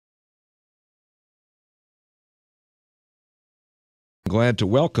Glad to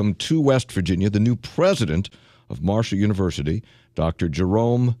welcome to West Virginia the new president of Marshall University, Dr.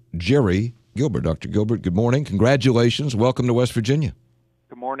 Jerry Gilbert. Dr. Gilbert, good morning. Congratulations. Welcome to West Virginia.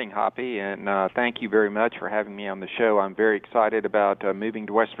 Good morning, Hoppy, and thank you very much for having me on the show. I'm very excited about moving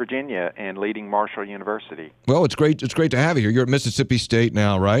to West Virginia and leading Marshall University. Well, it's great to have you here. You're at Mississippi State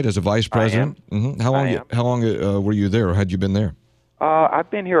now, right, as a vice president? I am. Mm-hmm. How long were you there, or had you been there? I've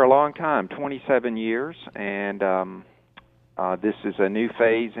been here a long time, 27 years, and this is a new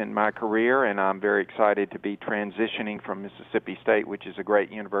phase in my career, and I'm very excited to be transitioning from Mississippi State, which is a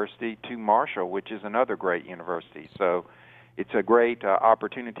great university, to Marshall, which is another great university. So it's a great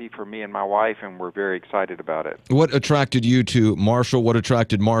opportunity for me and my wife, and we're very excited about it. What attracted you to Marshall? What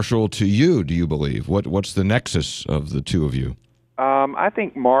attracted Marshall to you, do you believe? What's the nexus of the two of you? I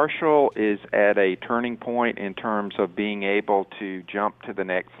think Marshall is at a turning point in terms of being able to jump to the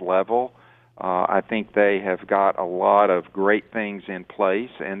next level. I think they have got a lot of great things in place,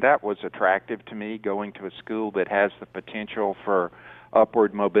 and that was attractive to me, going to a school that has the potential for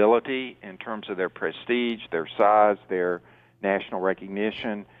upward mobility in terms of their prestige, their size, their national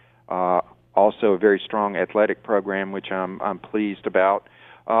recognition. Also a very strong athletic program, which I'm pleased about.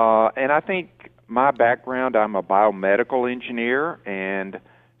 And I think my background, I'm a biomedical engineer, and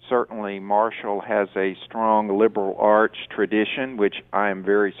certainly Marshall has a strong liberal arts tradition, which I am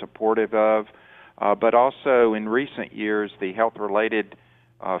very supportive of. But also in recent years, the health-related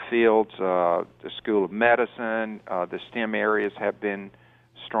fields, the School of Medicine, the STEM areas have been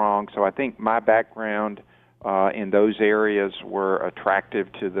strong. So I think my background in those areas were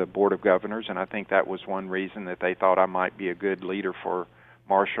attractive to the Board of Governors, and I think that was one reason that they thought I might be a good leader for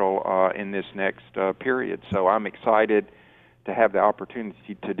Marshall in this next period. So I'm excited to have the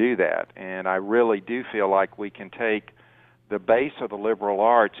opportunity to do that, and I really do feel like we can take the base of the liberal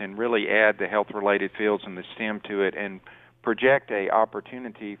arts and really add the health-related fields and the STEM to it and project a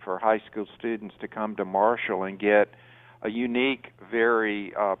opportunity for high school students to come to Marshall and get a unique,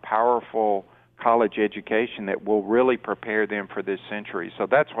 very powerful college education that will really prepare them for this century. So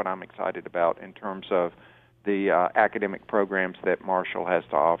that's what I'm excited about in terms of the academic programs that Marshall has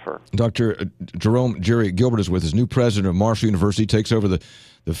to offer. Dr. Jerry Gilbert is with us, new president of Marshall University, takes over the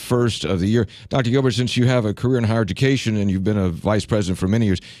first of the year. Dr. Gilbert, since you have a career in higher education and you've been a vice president for many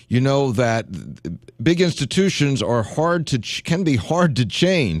years, you know that big institutions are can be hard to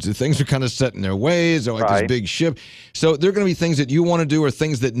change. The things are kind of set in their ways. They're like Right. this big ship. So there are going to be things that you want to do or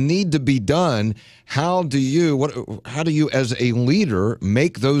things that need to be done. How do you, as a leader,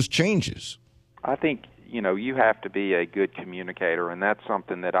 make those changes? I think you have to be a good communicator, and that's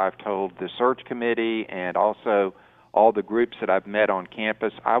something that I've told the search committee and also all the groups that I've met on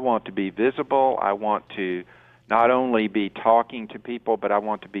campus. I want to be visible. I want to not only be talking to people, but I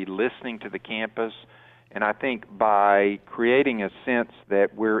want to be listening to the campus. And I think by creating a sense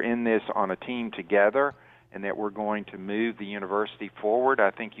that we're in this on a team together and that we're going to move the university forward,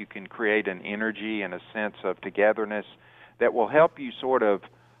 I think you can create an energy and a sense of togetherness that will help you sort of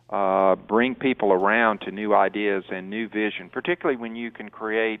bring people around to new ideas and new vision, particularly when you can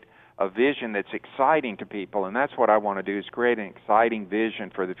create a vision that's exciting to people. And that's what I want to do, is create an exciting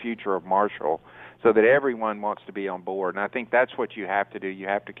vision for the future of Marshall so that everyone wants to be on board. And I think that's what you have to do. You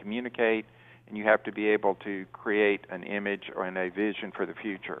have to communicate, and you have to be able to create an image and a vision for the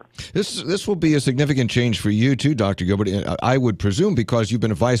future. This will be a significant change for you too, Dr. Gilbert, I would presume, because you've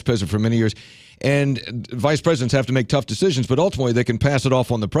been a vice president for many years. And vice presidents have to make tough decisions, but ultimately they can pass it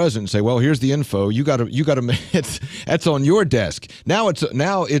off on the president and say, "Well, here's the info. You got to. That's on your desk. Now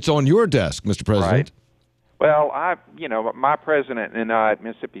it's on your desk, Mr. President." Right. Well, my president and I at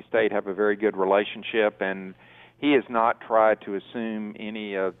Mississippi State have a very good relationship, and he has not tried to assume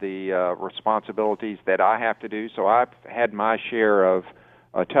any of the responsibilities that I have to do. So I've had my share of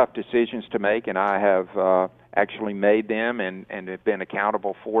tough decisions to make, and I have actually made them and have been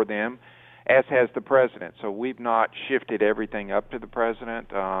accountable for them, as has the president. So we've not shifted everything up to the president.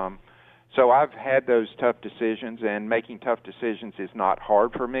 So I've had those tough decisions, and making tough decisions is not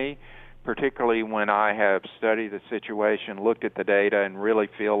hard for me, particularly when I have studied the situation, looked at the data, and really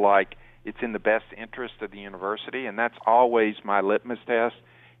feel like it's in the best interest of the university. And that's always my litmus test.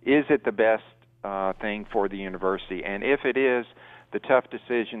 Is it the best thing for the university? And if it is, the tough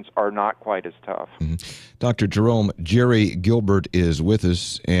decisions are not quite as tough. Mm-hmm. Dr. Jerry Gilbert is with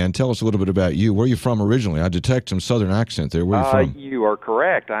us, and tell us a little bit about you. Where are you from originally? I detect some southern accent there. Where are you from? You are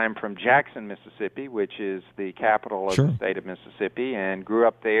correct. I'm from Jackson, Mississippi, which is the capital of the state of Mississippi, and grew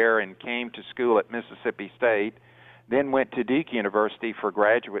up there and came to school at Mississippi State, then went to Duke University for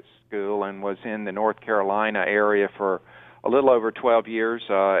graduate school and was in the North Carolina area for a little over 12 years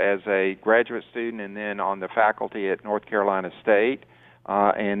as a graduate student, and then on the faculty at North Carolina State.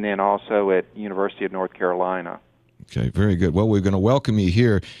 and then also at University of North Carolina. Okay, very good. Well, we're going to welcome you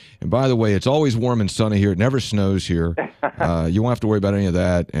here. And by the way, it's always warm and sunny here. It never snows here. You won't have to worry about any of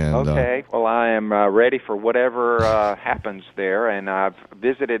that. And okay. Well, I am ready for whatever happens there. And I've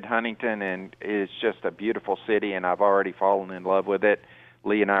visited Huntington, and it's just a beautiful city, and I've already fallen in love with it.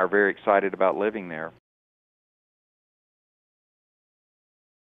 Lee and I are very excited about living there.